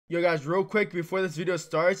Yo guys, real quick before this video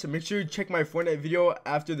starts, make sure you check my Fortnite video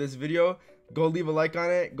after this video. Go leave a like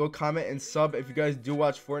on it, go comment and sub if you guys do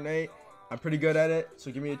watch Fortnite. I'm pretty good at it,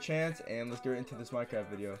 so give me a chance and let's get into this Minecraft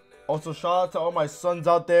video. Also, shout out to all my sons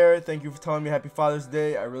out there. Thank you for telling me happy Father's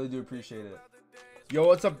Day. I really do appreciate it. Yo,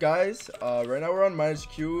 what's up guys? Right now we're on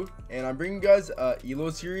 -Q and I'm bringing you guys Elo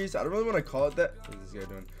Series. I don't really want to call it that. What is this guy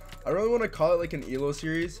doing? I don't really want to call it like an Elo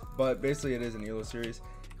Series, but basically it is an Elo Series.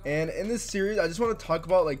 And in this series, I just want to talk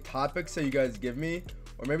about like topics that you guys give me,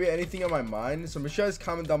 or maybe anything on my mind. So make sure you guys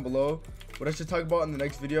comment down below what I should talk about in the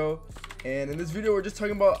next video. And in this video, we're just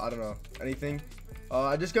talking about, I don't know, anything.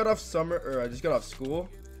 I just got off school.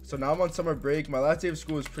 So now I'm on summer break. My last day of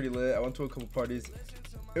school was pretty lit. I went to a couple parties.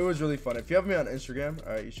 It was really fun. If you have me on Instagram,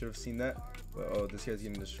 alright, you should have seen that. But, oh, this guy's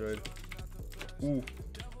getting destroyed. Ooh.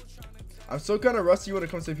 I'm still kind of rusty when it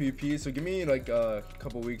comes to PvP, so give me like a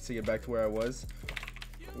couple weeks to get back to where I was.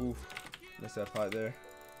 Oof, missed that pot there.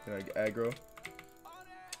 Like aggro.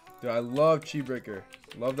 Dude, I love Chi Breaker.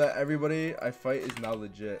 Love that everybody I fight is now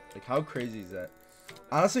legit. Like, how crazy is that?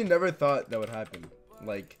 Honestly, never thought that would happen.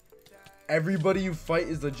 Like, everybody you fight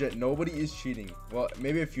is legit. Nobody is cheating. Well,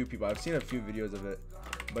 maybe a few people. I've seen a few videos of it.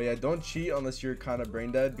 But yeah, don't cheat unless you're kind of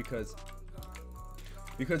brain dead because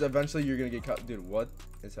eventually you're gonna get caught. Dude, what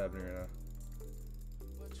is happening right now?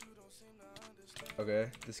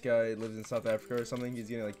 Okay, this guy lives in South Africa or something. He's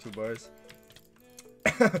getting like 2 bars.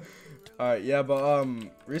 Alright, yeah, but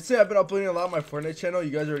recently I've been uploading a lot on my Fortnite channel.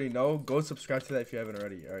 You guys already know. Go subscribe to that if you haven't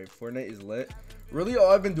already. Alright, Fortnite is lit. Really,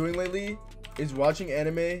 all I've been doing lately is watching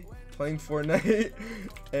anime, playing Fortnite,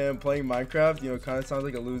 and playing Minecraft. You know, it kind of sounds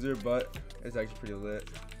like a loser, but it's actually pretty lit.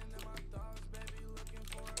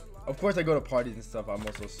 Of course, I go to parties and stuff. I'm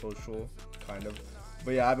also social, kind of.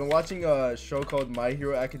 But yeah, I've been watching a show called My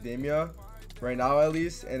Hero Academia. Right now at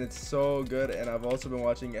least, and it's so good. And I've also been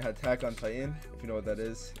watching Attack on Titan, if you know what that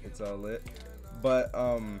is. It's lit. But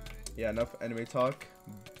yeah, enough anime talk.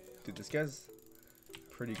 Dude, this guy's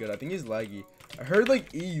pretty good. I think he's laggy. I heard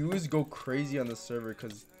like EUs go crazy on the server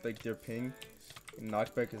because like their ping and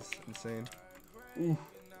knockback is insane. Ooh,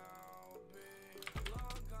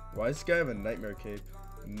 why does this guy have a nightmare cape?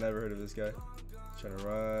 Never heard of this guy. Trying to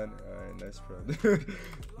run. Alright, nice pro, dude.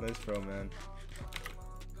 Nice pro, man.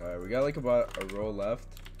 Alright, we got like about a row left.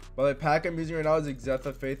 But the pack I'm using right now is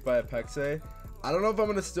Exetha Faith by Apexe. I don't know if I'm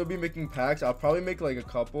gonna still be making packs. I'll probably make like a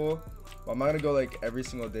couple, but I'm not gonna go like every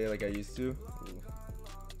single day like I used to. Ooh.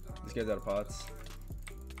 This guy's out of pots.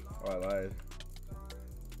 Oh, I lied.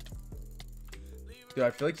 Dude, I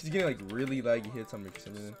feel like he's getting like really laggy hits on me for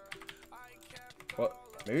some reason. Well,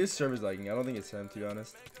 maybe his server's lagging. I don't think it's him, to be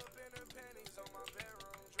honest.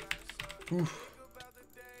 Oof.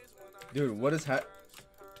 Dude, what is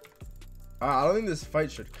I don't think this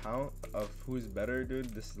fight should count of who's better, dude.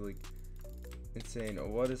 This is like insane.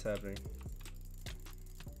 What is happening?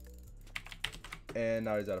 And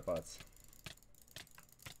now he's out of pots.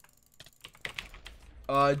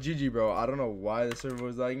 GG, bro. I don't know why the server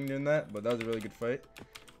was lagging doing that, but that was a really good fight.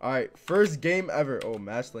 Alright, first game ever. Oh,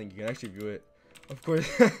 match link. You can actually view it. Of course,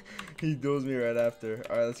 he duels me right after.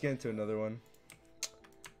 Alright, let's get into another one.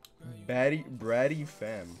 Bratty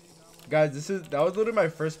fam. Guys, that was literally my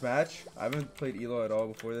first match. I haven't played Elo at all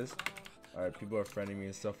before this. Alright, people are friending me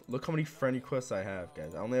and stuff. Look how many friend requests I have,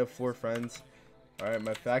 guys. I only have 4 friends. Alright,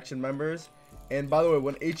 my faction members. And by the way,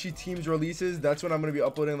 when HE Teams releases, that's when I'm going to be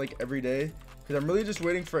uploading like every day. Because I'm really just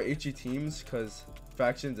waiting for HE Teams because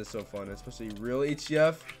factions is so fun. Especially real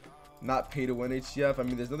HCF, not pay to win HCF. I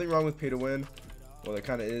mean, there's nothing wrong with pay to win. Well, there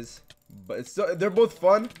kind of is. But it's still, they're both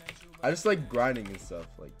fun. I just like grinding and stuff.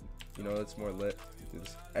 Like, you know, it's more lit.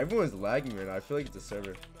 Everyone's lagging right now. I feel like it's a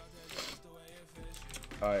server.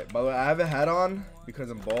 Alright, by the way, I have a hat on because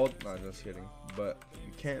I'm bald. No, just kidding. But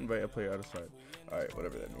you can't invite a player out of sight. Alright,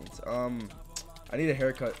 whatever that means. I need a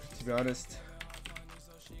haircut, to be honest.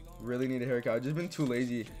 Really need a haircut. I've just been too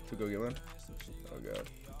lazy to go get one. Oh god.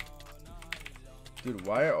 Dude,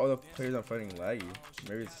 why are all the players I'm fighting laggy?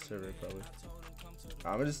 Maybe it's a server, probably.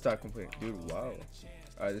 I'm gonna just stop complaining. Dude, wow.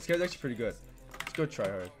 Alright, this guy's actually pretty good. Let's go try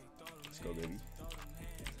hard. Let's go, baby.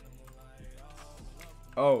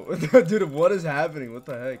 Oh, dude, what is happening? What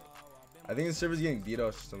the heck? I think the server's getting DDoS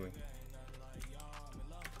or something.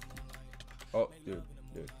 Oh, dude.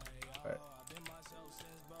 Alright.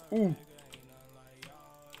 Ooh.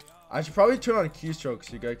 I should probably turn on keystrokes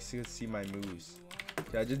so you guys can see my moves.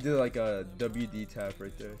 Okay, I just did like a WD tap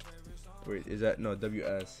right there. Wait, is that? No,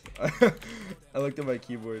 WS. I looked at my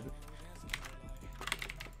keyboard.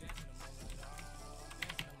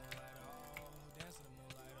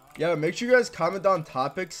 Yeah, make sure you guys comment down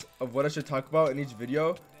topics of what I should talk about in each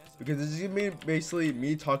video. because this is gonna be basically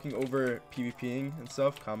me talking over PvPing and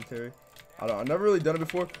stuff, commentary. I've never really done it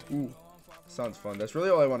before. Ooh, sounds fun. That's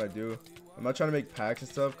really all I want to do. I'm not trying to make packs and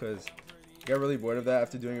stuff because I got really bored of that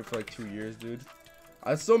after doing it for like 2 years, dude.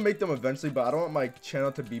 I still make them eventually, but I don't want my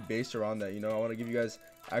channel to be based around that, you know. I want to give you guys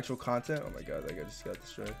actual content. Oh my god, that guy just got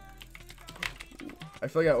destroyed. I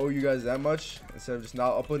feel like I owe you guys that much instead of just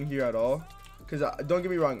not uploading here at all. Because don't get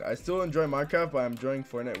me wrong, I still enjoy Minecraft, but I'm enjoying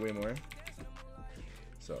Fortnite way more.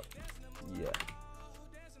 So, yeah.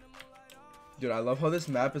 Dude, I love how this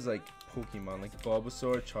map is like Pokemon, like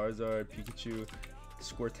Bulbasaur, Charizard, Pikachu,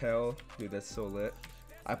 Squirtle. Dude, that's so lit.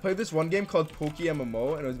 I played this one game called Poke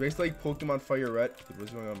MMO, and it was basically like Pokemon Fire Red. Dude,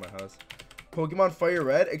 what's going on in my house? Pokemon Fire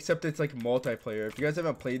Red, except it's like multiplayer. If you guys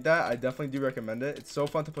haven't played that, I definitely do recommend it. It's so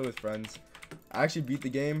fun to play with friends. I actually beat the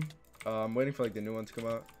game. I'm waiting for like the new one to come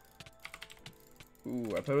out.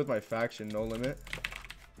 Ooh, I played with my faction, no limit.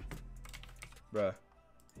 Bruh.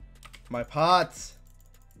 My pots!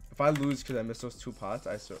 If I lose because I missed those 2 pots,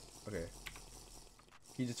 okay.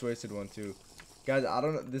 He just wasted 1 too. Guys, I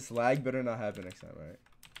don't know. This lag better not happen next time, right?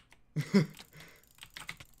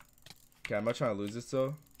 Okay, I'm not trying to lose this though.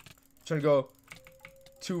 I'm trying to go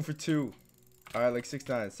 2 for 2. Alright, like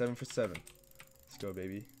 6-9, 7 for 7. Let's go,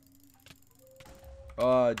 baby.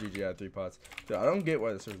 Oh, GG, I had 3 pots. Dude, I don't get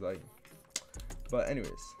why this was lagging. But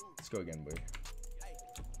anyways, let's go again, boy.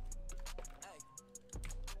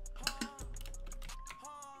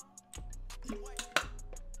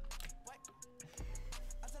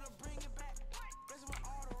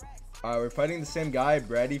 We're fighting the same guy,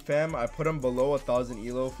 Brady fam. I put him below 1,000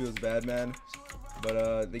 elo. Feels bad, man.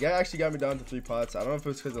 But the guy actually got me down to 3 pots. I don't know if it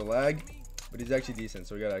was because of lag, but he's actually decent,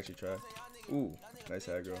 so we gotta actually try. Ooh, nice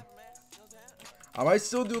aggro. I might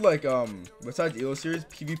still do like besides Elo Series,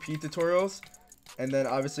 PvP tutorials, and then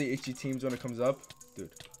obviously HG teams when it comes up,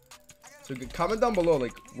 dude. So comment down below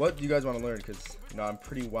like what you guys want to learn, because you know I'm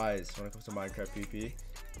pretty wise when it comes to Minecraft PvP.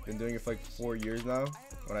 Been doing it for like 4 years now.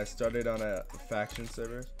 When I started on a faction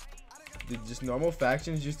server. Dude, just normal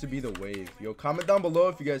factions used to be the wave. Yo, comment down below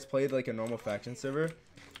if you guys played like a normal faction server,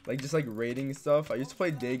 like just like raiding stuff. I used to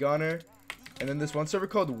play Dagoner, and then this one server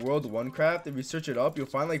called World Onecraft. If you search it up, you'll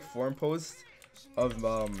find like forum posts of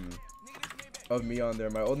me on there.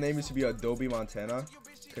 My old name used to be Adobe Montana,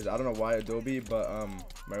 because I don't know why Adobe, but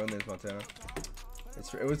my real name is Montana.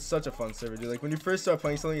 It was such a fun server, dude. Like when you first start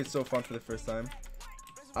playing something, it's so fun for the first time.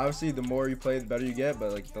 Obviously, the more you play, the better you get,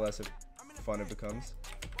 but like the less fun it becomes.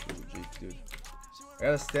 Ooh, geez, dude. I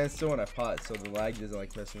gotta stand still when I pot, so the lag doesn't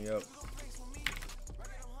like mess me up.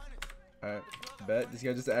 Alright, bet. This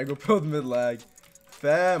guy just aggro pilled mid lag.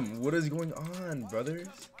 Fam, what is going on, brothers?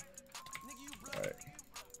 Alright.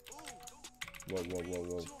 Whoa, whoa, whoa,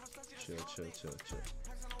 whoa. Chill, chill, chill, chill.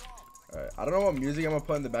 Alright, I don't know what music I'm gonna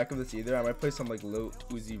put in the back of this either. I might play some like Lil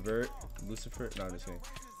Uzi Vert, Lucifer. No, I'm just kidding.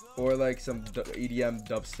 Or like some EDM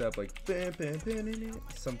dubstep, like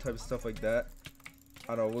some type of stuff like that.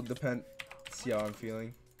 I don't know, will depend. See how I'm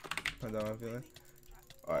feeling. Depends on how I'm feeling.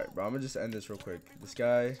 Alright, bro, I'm gonna just end this real quick. This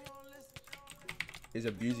guy is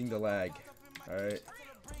abusing the lag. Alright.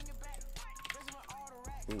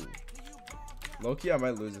 Ooh. Low-key, I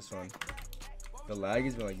might lose this one. The lag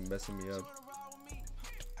has been like messing me up.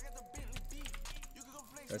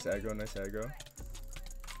 Nice aggro, nice aggro.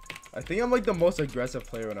 I think I'm like the most aggressive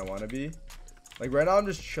player when I want to be. Like right now I'm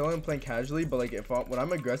just chilling, playing casually, but like when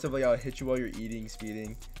I'm aggressive, like I'll hit you while you're eating,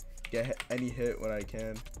 speeding, get any hit when I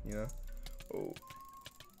can, you know. Oh.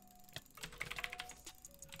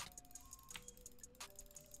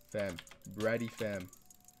 Fam, bratty fam.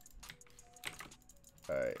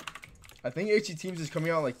 Alright. I think HC Teams is coming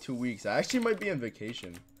out in like 2 weeks. I actually might be on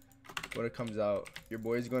vacation when it comes out. Your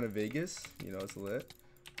boy's going to Vegas. You know, it's lit.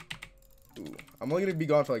 Ooh. I'm only going to be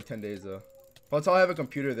gone for like 10 days though. Plus I'll have a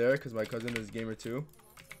computer there because my cousin is a gamer too.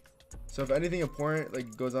 So if anything important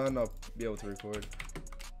like goes on, I'll be able to record.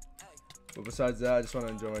 But besides that, I just want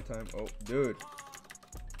to enjoy my time. Oh, dude.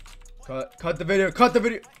 Cut the video. Cut the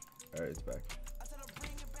video. Alright, it's back.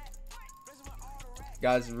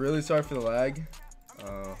 Guys, really sorry for the lag.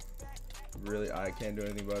 Really, I can't do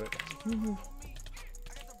anything about it.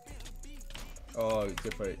 Oh,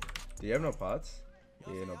 good fight. Do you have no pots?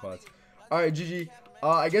 Yeah, no pots. Alright, GG.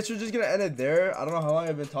 I guess we're just gonna end it there. I don't know how long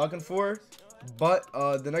I've been talking for, but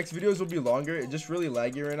the next videos will be longer. It's just really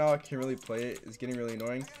laggy right now. I can't really play it. It's getting really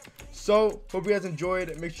annoying. So, hope you guys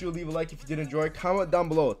enjoyed. Make sure you leave a like if you did enjoy. Comment down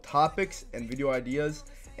below topics and video ideas.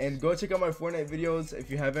 And go check out my Fortnite videos if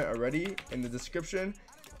you haven't already in the description.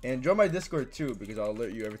 And join my Discord too, because I'll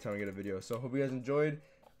alert you every time I get a video. So, hope you guys enjoyed.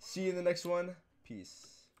 See you in the next one. Peace.